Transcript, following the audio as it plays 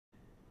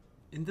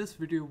In this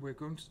video, we're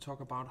going to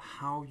talk about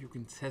how you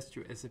can test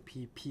your SAP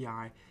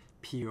PI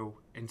PO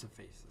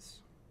interfaces.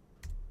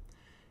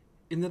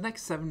 In the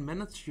next 7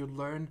 minutes, you'll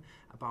learn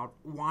about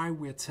why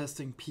we're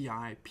testing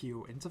PI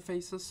PO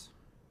interfaces.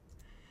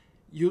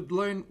 You'll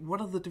learn what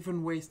are the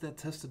different ways they're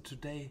tested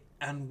today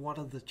and what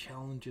are the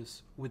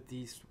challenges with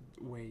these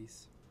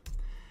ways.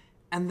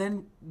 And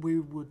then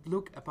we would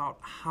look about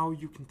how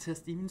you can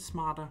test even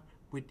smarter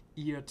with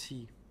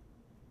IRT,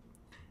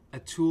 a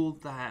tool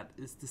that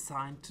is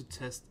designed to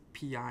test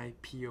PI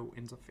PO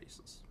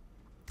interfaces.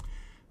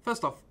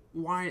 First off,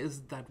 why is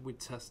it that we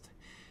test?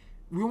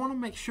 We want to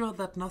make sure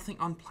that nothing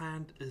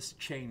unplanned is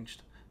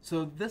changed.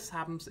 So this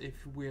happens if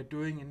we're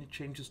doing any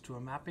changes to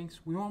our mappings.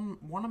 We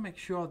want to make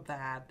sure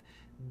that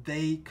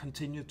they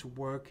continue to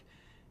work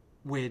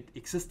with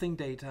existing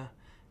data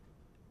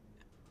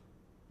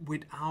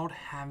without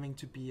having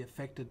to be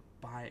affected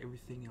by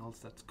everything else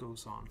that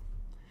goes on.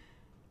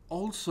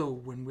 Also,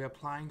 when we're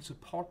applying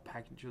support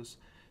packages,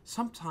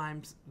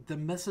 sometimes the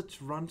message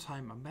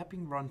runtime or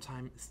mapping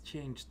runtime is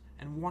changed,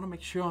 and we want to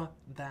make sure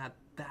that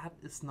that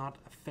is not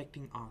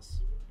affecting us.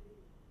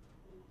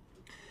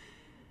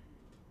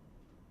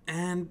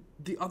 And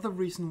the other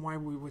reason why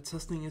we were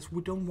testing is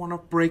we don't want to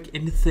break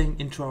anything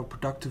into our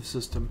productive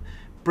system.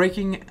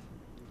 Breaking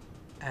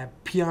a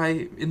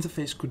PI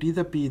interface could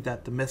either be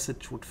that the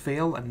message would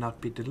fail and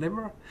not be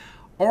delivered,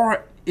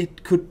 or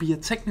it could be a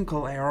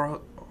technical error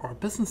or a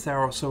business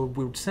error, so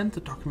we would send the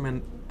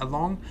document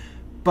along,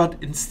 but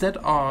instead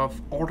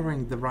of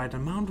ordering the right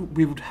amount,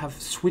 we would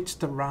have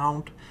switched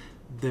around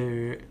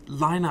the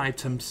line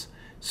items,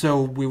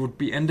 so we would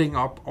be ending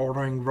up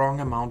ordering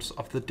wrong amounts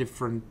of the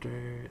different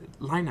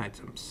line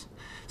items.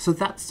 So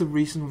that's the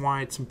reason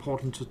why it's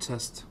important to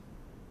test.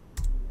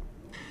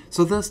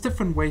 So there's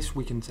different ways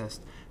we can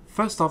test.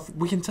 First off,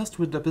 we can test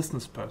with the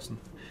business person.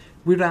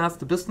 We'd ask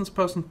the business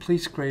person,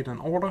 please create an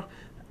order.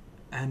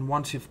 And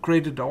once you've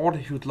created the order,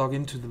 he would log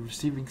into the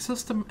receiving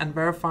system and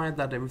verify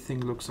that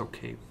everything looks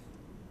okay.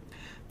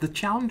 The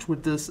challenge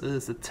with this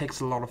is it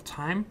takes a lot of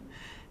time,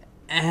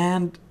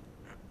 and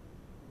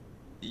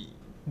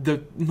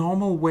the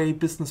normal way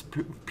business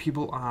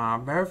people are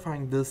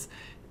verifying this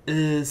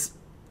is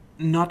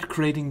not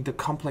creating the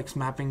complex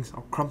mappings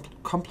or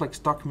complex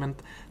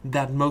document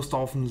that most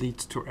often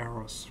leads to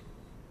errors.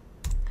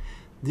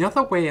 The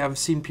other way I've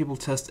seen people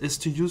test is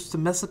to use the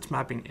message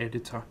mapping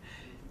editor.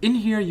 In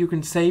here you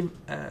can save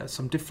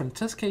some different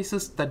test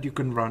cases that you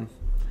can run.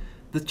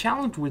 The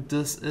challenge with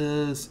this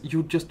is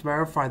you just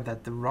verify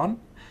that they run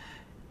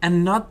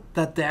and not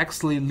that they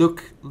actually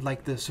look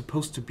like they're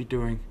supposed to be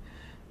doing.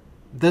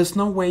 There's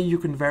no way you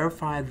can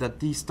verify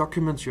that these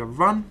documents you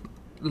run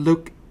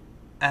look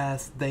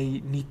as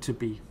they need to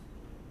be.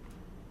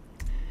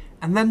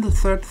 And then the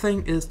third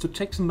thing is to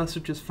take some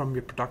messages from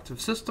your productive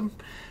system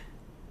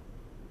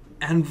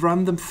and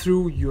run them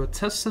through your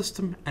test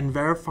system and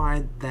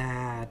verify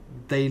that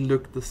they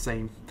look the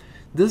same.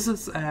 This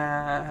is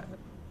a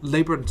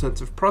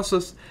labor-intensive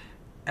process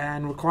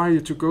and requires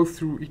you to go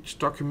through each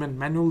document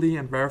manually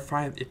and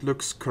verify it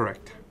looks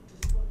correct.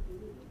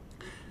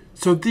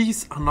 So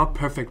these are not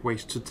perfect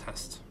ways to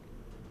test.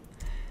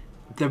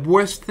 The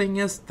worst thing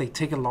is they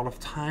take a lot of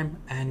time,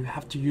 and you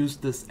have to use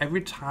this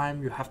every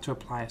time you have to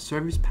apply a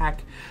service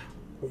pack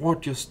or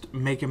just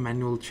make a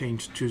manual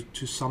change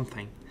to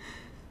something.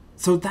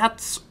 So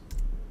that's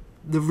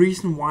the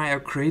reason why I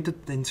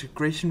created the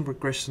integration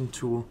regression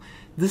tool.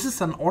 This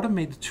is an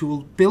automated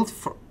tool built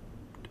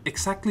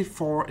exactly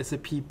for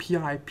SAP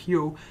PI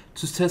PO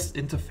to test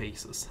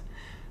interfaces.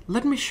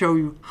 Let me show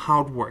you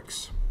how it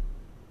works.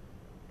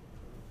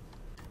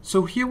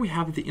 So here we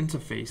have the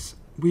interface.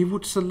 We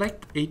would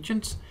select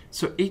agents.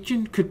 So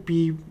agent could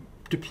be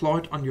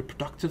deployed on your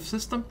productive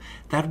system.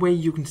 That way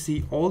you can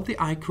see all the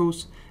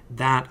icons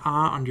that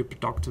are on your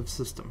productive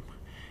system.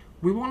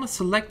 We want to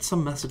select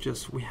some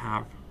messages we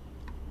have.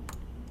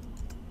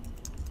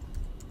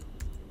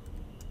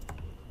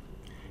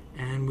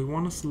 And we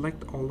want to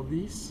select all of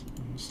these.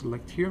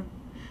 Select here.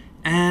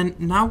 And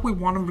now we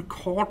want to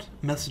record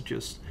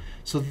messages.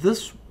 So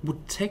this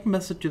would take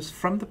messages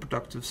from the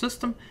productive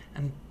system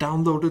and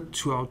download it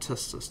to our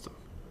test system.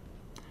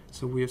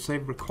 So we have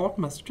saved record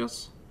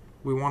messages.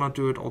 We want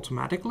to do it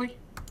automatically.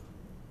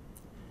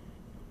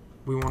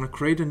 We want to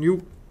create a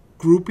new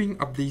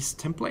grouping of these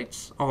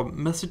templates or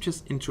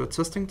messages into a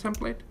testing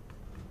template.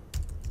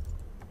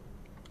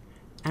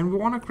 And we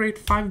want to create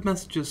 5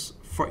 messages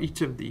for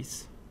each of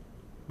these.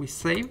 We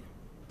save.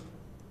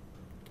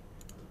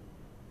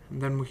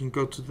 And then we can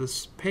go to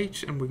this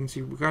page and we can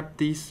see we got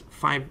these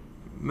 5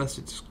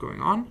 messages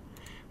going on.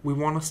 We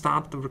want to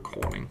start the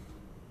recording.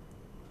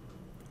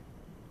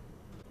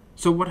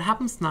 So what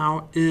happens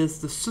now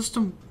is the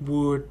system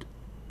would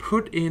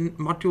put in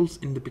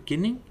modules in the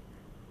beginning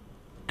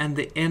and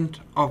the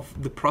end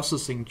of the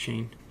processing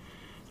chain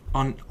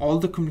on all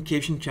the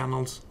communication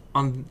channels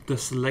on the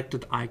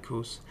selected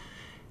icons.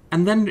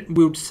 And then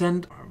we would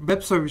send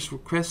web service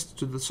requests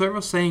to the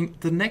server saying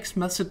the next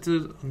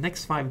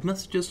 5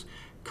 messages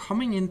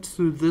coming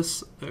into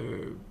this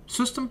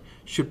system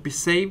should be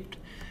saved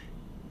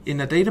in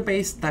a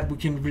database that we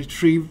can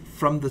retrieve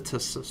from the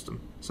test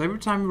system. So every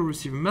time we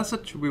receive a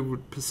message, we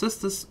would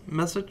persist this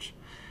message,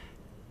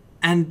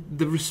 and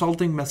the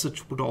resulting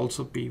message would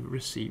also be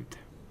received.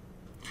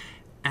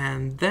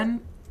 And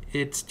then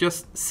it's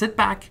just sit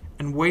back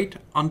and wait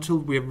until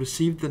we have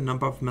received the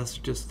number of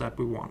messages that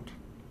we want.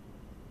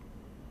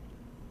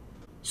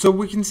 So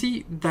we can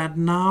see that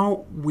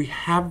now we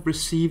have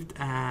received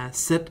a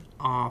set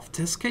of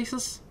test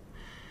cases.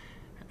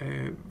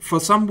 For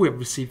some we have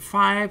received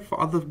 5, for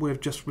others we have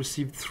just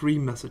received 3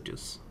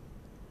 messages.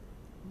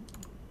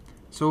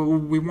 So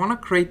we want to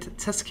create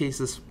test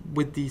cases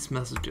with these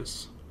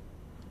messages.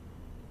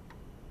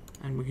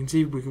 And we can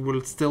see we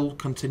will still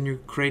continue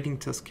creating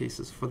test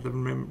cases for the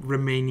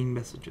remaining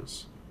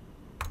messages.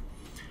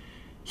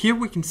 Here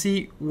we can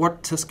see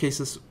what test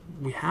cases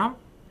we have,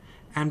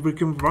 and we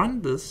can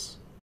run this.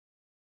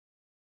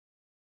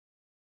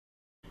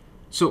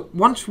 So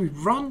once we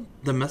run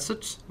the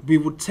message, we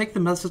would take the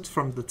message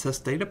from the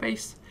test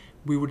database,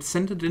 we would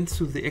send it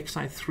into the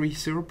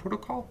XI30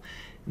 protocol.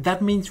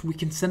 That means we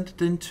can send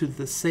it into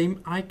the same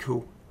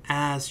ICO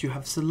as you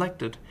have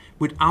selected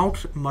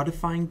without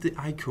modifying the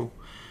ICO.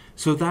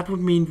 So that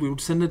would mean we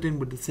would send it in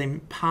with the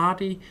same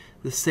party,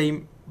 the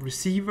same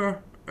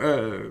receiver,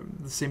 the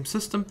same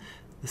system,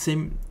 the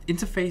same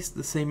interface,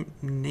 the same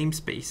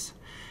namespace.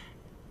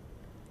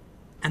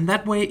 And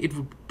that way it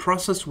would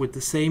process with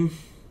the same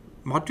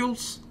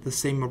modules, the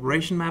same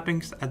operation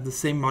mappings, and the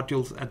same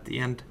modules at the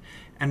end.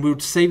 And we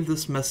would save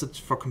this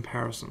message for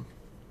comparison.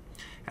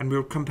 And we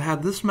would compare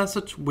this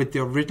message with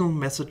the original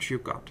message you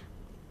got.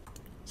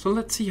 So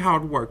let's see how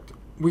it worked.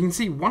 We can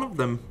see one of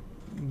them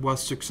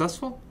was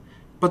successful,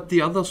 but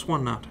the others were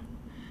not.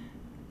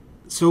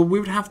 So we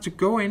would have to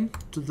go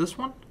into this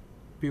one.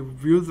 We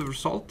view the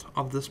result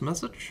of this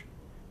message.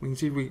 We can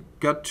see we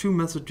got 2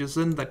 messages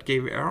in that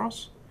gave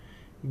errors.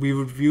 We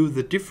would view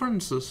the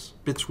differences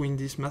between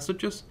these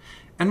messages,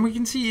 and we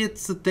can see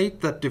it's the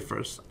date that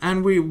differs.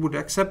 And we would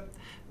accept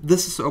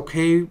this is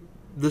okay.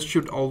 This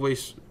should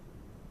always,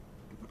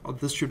 or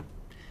this should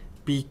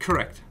be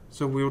correct.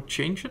 So we would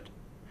change it.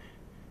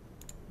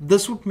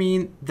 This would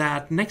mean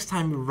that next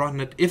time we run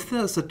it, if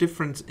there's a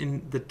difference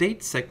in the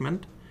date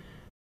segment,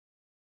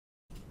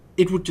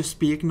 it would just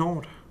be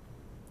ignored.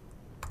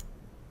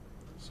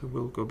 So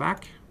we'll go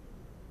back.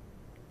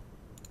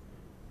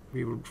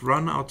 We would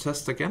run our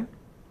test again.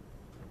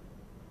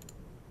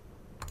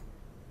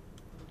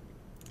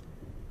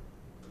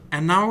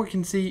 And now we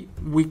can see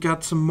we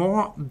got some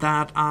more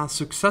that are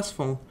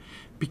successful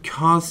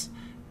because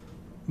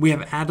we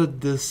have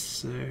added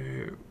this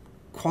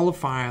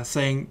qualifier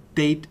saying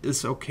date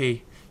is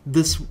okay.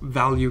 This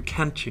value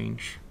can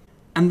change.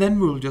 And then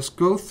we'll just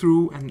go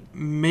through and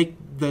make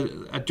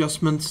the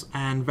adjustments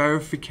and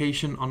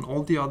verification on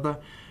all the other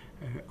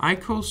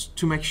ICOs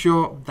to make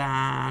sure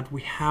that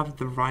we have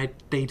the right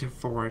data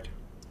for it.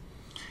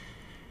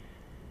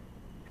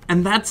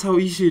 And that's how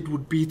easy it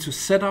would be to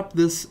set up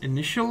this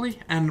initially.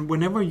 And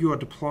whenever you are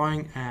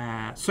deploying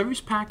a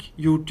service pack,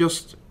 you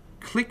just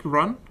click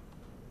run,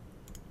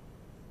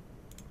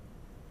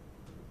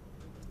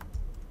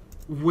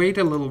 wait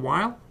a little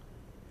while,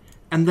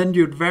 and then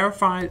you'd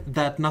verify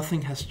that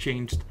nothing has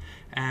changed.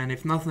 And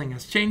if nothing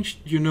has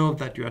changed, you know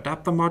that your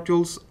adapter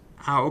modules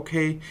are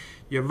okay,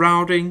 your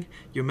routing,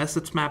 your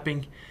message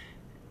mapping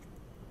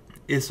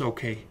is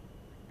okay.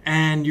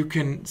 And you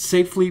can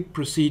safely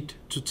proceed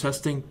to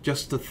testing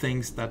just the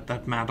things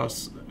that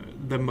matters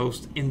the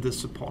most in the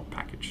support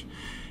package.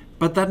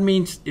 But that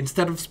means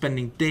instead of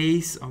spending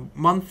days or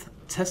months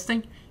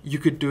testing, you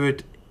could do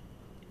it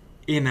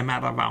in a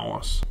matter of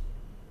hours.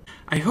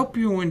 I hope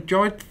you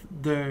enjoyed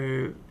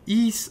the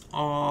ease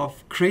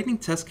of creating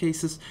test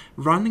cases,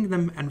 running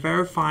them, and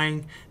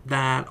verifying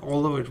that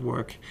all of it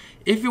work.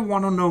 If you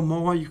want to know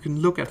more, you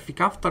can look at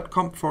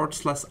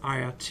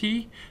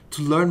figaf.com/IRT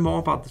to learn more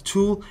about the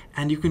tool,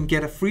 and you can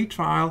get a free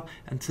trial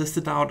and test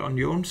it out on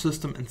your own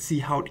system and see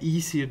how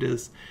easy it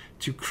is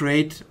to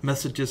create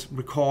messages,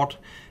 record,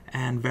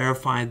 and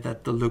verify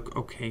that they look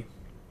okay.